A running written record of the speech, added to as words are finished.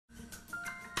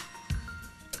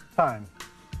Time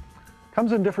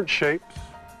comes in different shapes,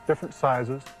 different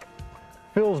sizes,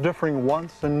 fills differing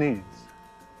wants and needs,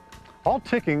 all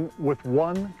ticking with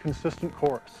one consistent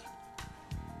chorus.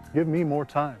 Give me more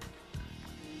time.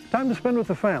 Time to spend with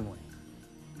the family,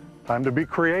 time to be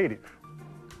creative,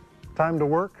 time to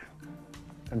work,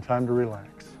 and time to relax.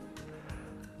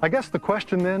 I guess the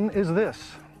question then is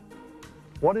this: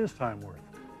 what is time worth,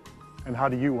 and how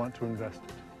do you want to invest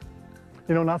it?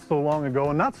 You know, not so long ago,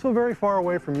 and not so very far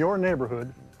away from your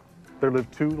neighborhood, there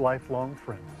lived two lifelong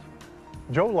friends,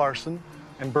 Joe Larson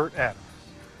and Bert Adams,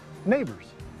 neighbors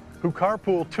who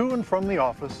carpool to and from the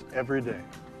office every day.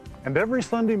 And every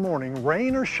Sunday morning,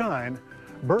 rain or shine,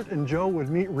 Bert and Joe would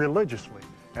meet religiously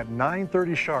at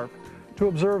 9:30 sharp to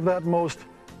observe that most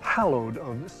hallowed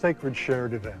of sacred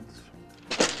shared events: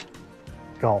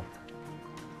 golf.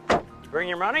 Bring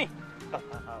your money?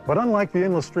 But unlike the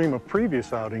endless stream of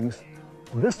previous outings,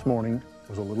 this morning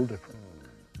was a little different.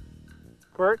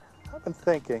 Bert, I've been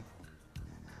thinking.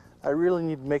 I really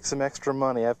need to make some extra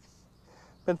money. I've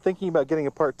been thinking about getting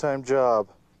a part-time job.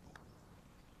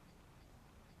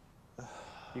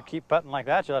 You keep putting like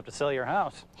that, you'll have to sell your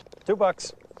house.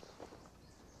 $2.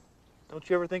 Don't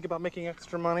you ever think about making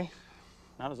extra money?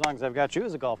 Not as long as I've got you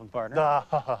as a golfing partner.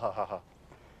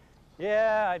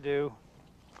 Yeah, I do.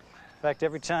 In fact,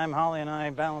 every time Holly and I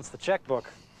balance the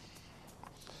checkbook.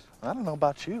 I don't know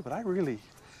about you, but I really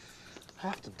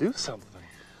have to do something.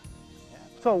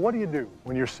 So what do you do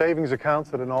when your savings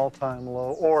account's at an all-time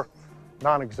low or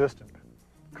non-existent?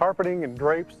 Carpeting and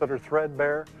drapes that are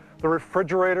threadbare, the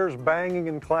refrigerators banging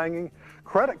and clanging,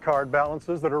 credit card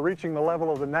balances that are reaching the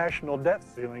level of the national debt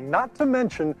ceiling, not to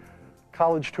mention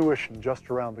college tuition just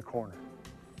around the corner.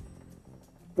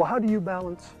 Well, how do you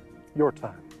balance your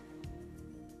time?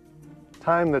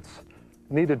 Time that's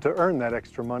needed to earn that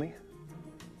extra money.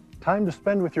 Time to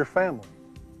spend with your family.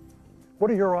 What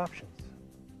are your options?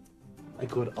 I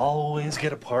could always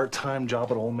get a part-time job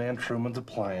at Old Man Truman's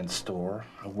appliance store.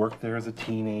 I worked there as a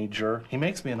teenager. He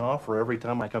makes me an offer every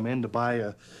time I come in to buy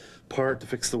a part to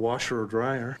fix the washer or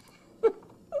dryer.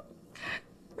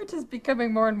 Which is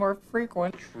becoming more and more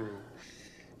frequent. True.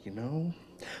 You know,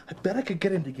 I bet I could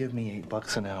get him to give me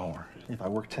 $8 an hour. If I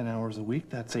work 10 hours a week,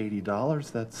 that's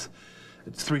 $80.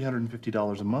 It's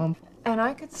 $350 a month. And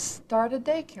I could start a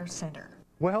daycare center.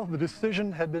 Well, the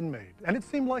decision had been made, and it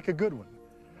seemed like a good one.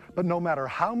 But no matter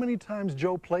how many times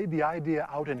Joe played the idea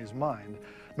out in his mind,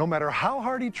 no matter how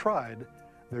hard he tried,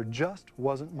 there just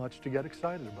wasn't much to get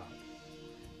excited about.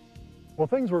 Well,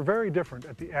 things were very different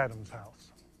at the Adams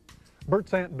house.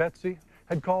 Bert's Aunt Betsy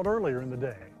had called earlier in the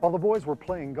day while the boys were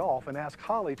playing golf and asked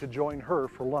Holly to join her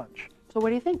for lunch. So what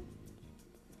do you think?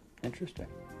 Interesting.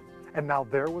 And now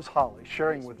there was Holly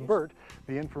sharing with Bert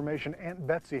the information Aunt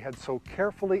Betsy had so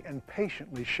carefully and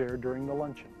patiently shared during the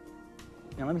luncheon.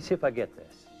 Now let me see if I get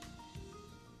this.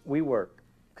 We work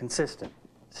consistent,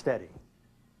 steady,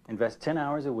 invest 10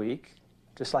 hours a week,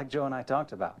 just like Joe and I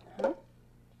talked about. Huh?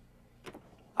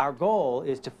 Our goal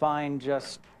is to find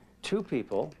just 2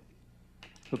 people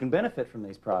who can benefit from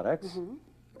these products,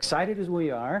 excited as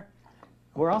we are.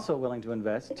 We're also willing to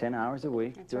invest 10 hours a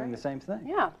week doing the same thing.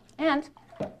 Yeah, and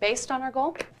based on our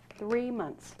goal, 3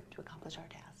 months to accomplish our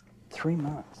task. 3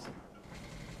 months.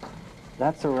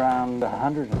 That's around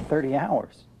 130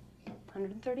 hours.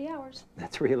 130 hours.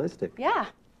 That's realistic. Yeah.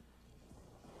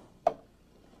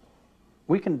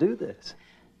 We can do this.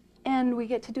 And we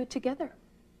get to do it together.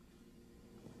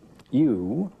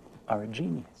 You are a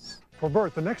genius. For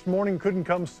Bert, the next morning couldn't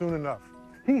come soon enough.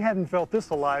 He hadn't felt this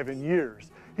alive in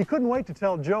years. He couldn't wait to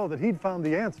tell Joe that he'd found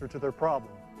the answer to their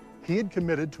problem. He had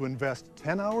committed to invest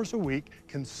 10 hours a week,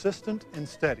 consistent and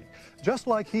steady, just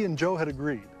like he and Joe had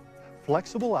agreed.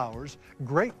 Flexible hours,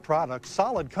 great products,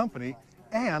 solid company,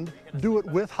 and do it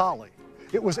with Holly.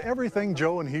 It was everything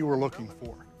Joe and he were looking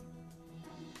for.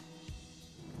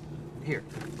 Here,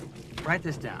 write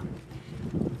this down.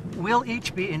 We'll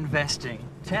each be investing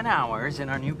 10 hours in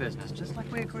our new business, just like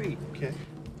we agreed. Okay.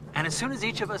 And as soon as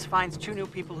each of us finds 2 new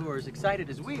people who are as excited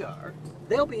as we are,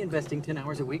 they'll be investing 10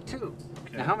 hours a week too.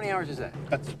 Okay. Now, how many hours is that?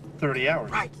 That's 30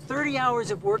 hours. Right, 30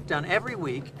 hours of work done every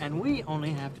week, and we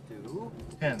only have to do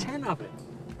 10 of it.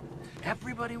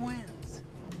 Everybody wins.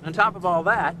 On top of all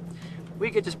that, we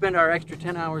get to spend our extra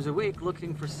 10 hours a week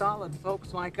looking for solid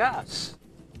folks like us,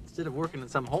 instead of working in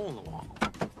some hole in the wall.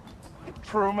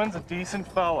 Truman's a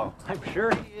decent fellow. I'm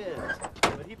sure he is,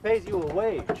 but he pays you a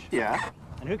wage. Yeah,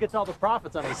 And who gets all the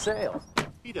profits on his sales?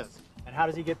 he does. And how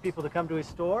does he get people to come to his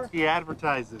store? He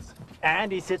advertises.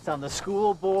 And he sits on the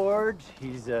school board,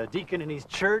 he's a deacon in his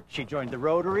church, he joined the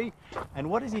Rotary. And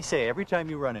what does he say every time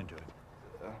you run into him?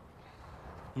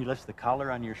 He lifts the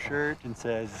collar on your shirt and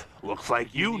says, Looks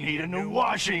like you need a new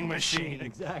washing machine.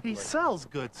 Exactly. He sells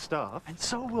good stuff. And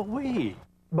so will we.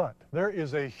 But there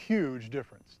is a huge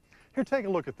difference. Here, take a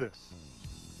look at this.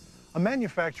 A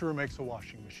manufacturer makes a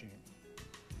washing machine.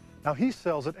 Now he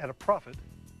sells it at a profit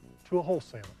to a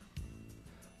wholesaler.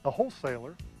 The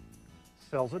wholesaler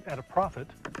sells it at a profit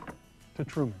to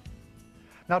Truman.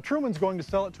 Now Truman's going to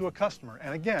sell it to a customer,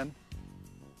 and again,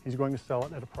 he's going to sell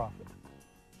it at a profit.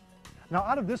 Now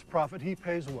out of this profit, he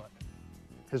pays what?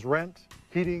 His rent,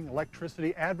 heating,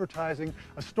 electricity, advertising,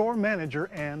 a store manager,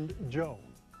 and Joe.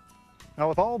 Now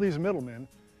with all these middlemen,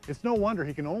 it's no wonder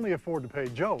he can only afford to pay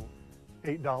Joe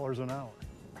 $8 an hour.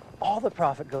 All the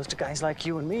profit goes to guys like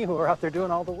you and me who are out there doing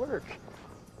all the work.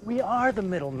 We are the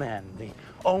middlemen, the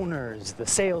owners, the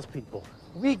salespeople.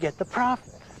 We get the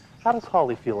profit. How does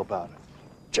Holly feel about it?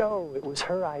 Joe, it was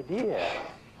her idea.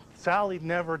 Sally'd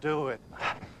never do it.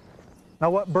 Now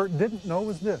what Bert didn't know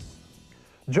was this.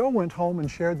 Joe went home and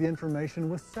shared the information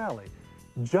with Sally,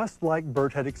 just like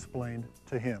Bert had explained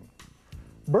to him.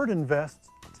 Bert invests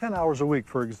 10 hours a week,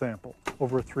 for example,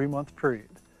 over a 3-month period.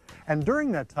 And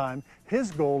during that time,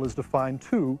 his goal is to find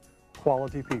 2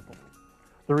 quality people.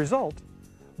 The result,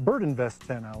 Bert invests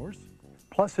 10 hours,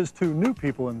 plus his 2 new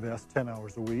people invest 10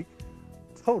 hours a week,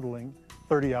 totaling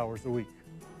 30 hours a week.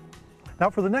 Now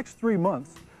for the next 3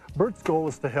 months, Bert's goal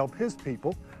is to help his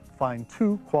people find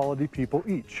 2 quality people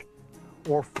each,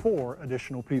 or 4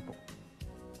 additional people.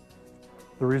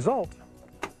 The result,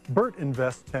 Bert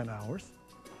invests 10 hours,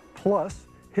 plus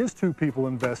his 2 people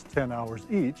invest 10 hours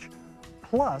each,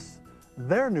 plus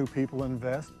their new people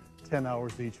invest 10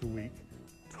 hours each a week,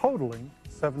 totaling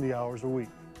 70 hours a week.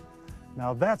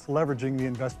 Now that's leveraging the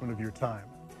investment of your time.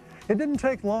 It didn't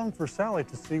take long for Sally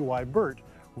to see why Bert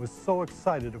was so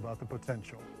excited about the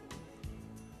potential.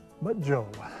 But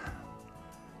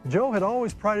Joe had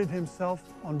always prided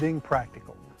himself on being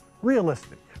practical,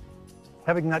 realistic,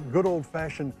 having that good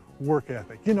old-fashioned work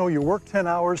ethic. You know, you work 10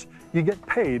 hours, you get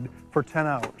paid for 10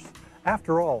 hours.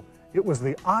 After all, it was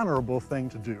the honorable thing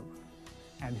to do.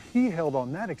 And he held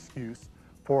on that excuse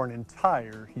for an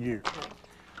entire year.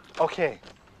 Okay,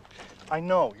 I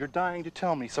know, you're dying to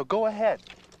tell me, so go ahead.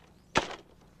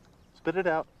 Spit it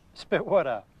out. Spit what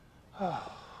out?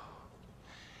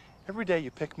 Every day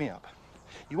you pick me up.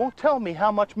 You won't tell me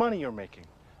how much money you're making.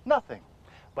 Nothing.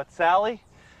 But Sally,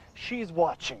 she's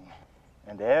watching.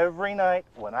 And every night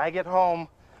when I get home,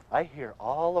 I hear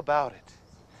all about it.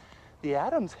 The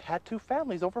Adams had 2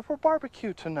 families over for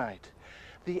barbecue tonight.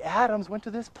 The Adams went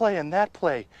to this play and that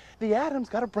play. The Adams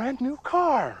got a brand new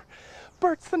car.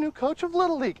 Bert's the new coach of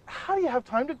Little League. How do you have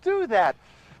time to do that?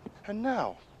 And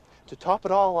now, to top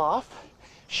it all off,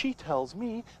 she tells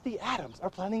me the Adams are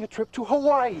planning a trip to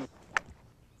Hawaii.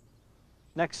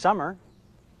 Next summer.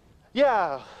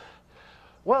 Yeah,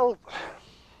 well,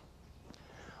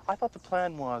 I thought the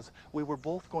plan was we were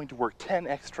both going to work 10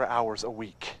 extra hours a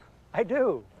week. I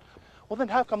do. Well, then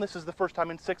how come this is the first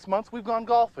time in 6 months we've gone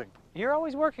golfing? You're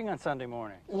always working on Sunday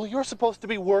morning. Well, you're supposed to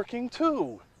be working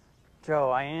too. Joe,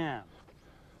 I am.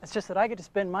 It's just that I get to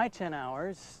spend my 10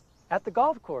 hours at the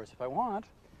golf course if I want.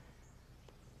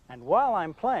 And while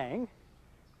I'm playing,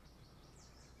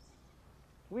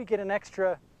 we get an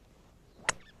extra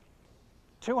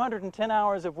 210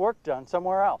 hours of work done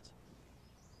somewhere else.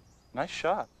 Nice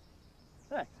shot.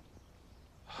 Thanks.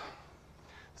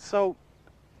 So,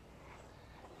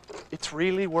 it's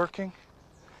really working?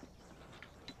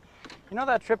 You know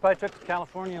that trip I took to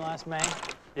California last May?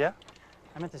 Yeah?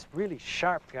 I met this really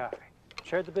sharp guy.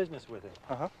 Shared the business with him.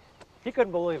 Uh-huh. He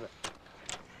couldn't believe it.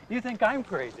 You think I'm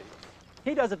crazy.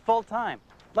 He does it full time.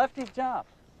 Left his job.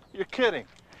 You're kidding.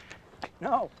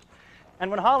 No. And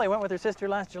when Holly went with her sister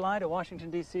last July to Washington,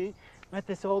 D.C., met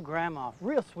this old grandma,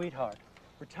 real sweetheart.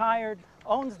 Retired,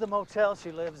 owns the motel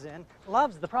she lives in,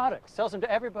 loves the products, sells them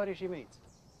to everybody she meets.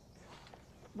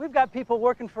 We've got people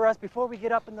working for us before we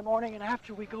get up in the morning and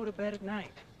after we go to bed at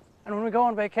night. And when we go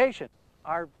on vacation,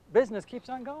 our business keeps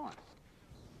on going.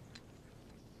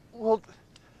 Well,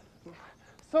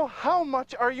 so how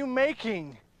much are you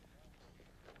making?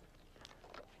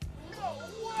 No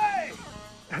way!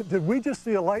 Did we just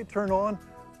see a light turn on,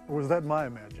 or was that my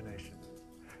imagination?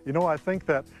 You know, I think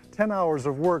that 10 hours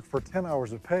of work for 10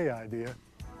 hours of pay idea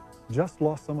just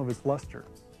lost some of its luster.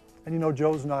 And you know,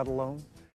 Joe's not alone.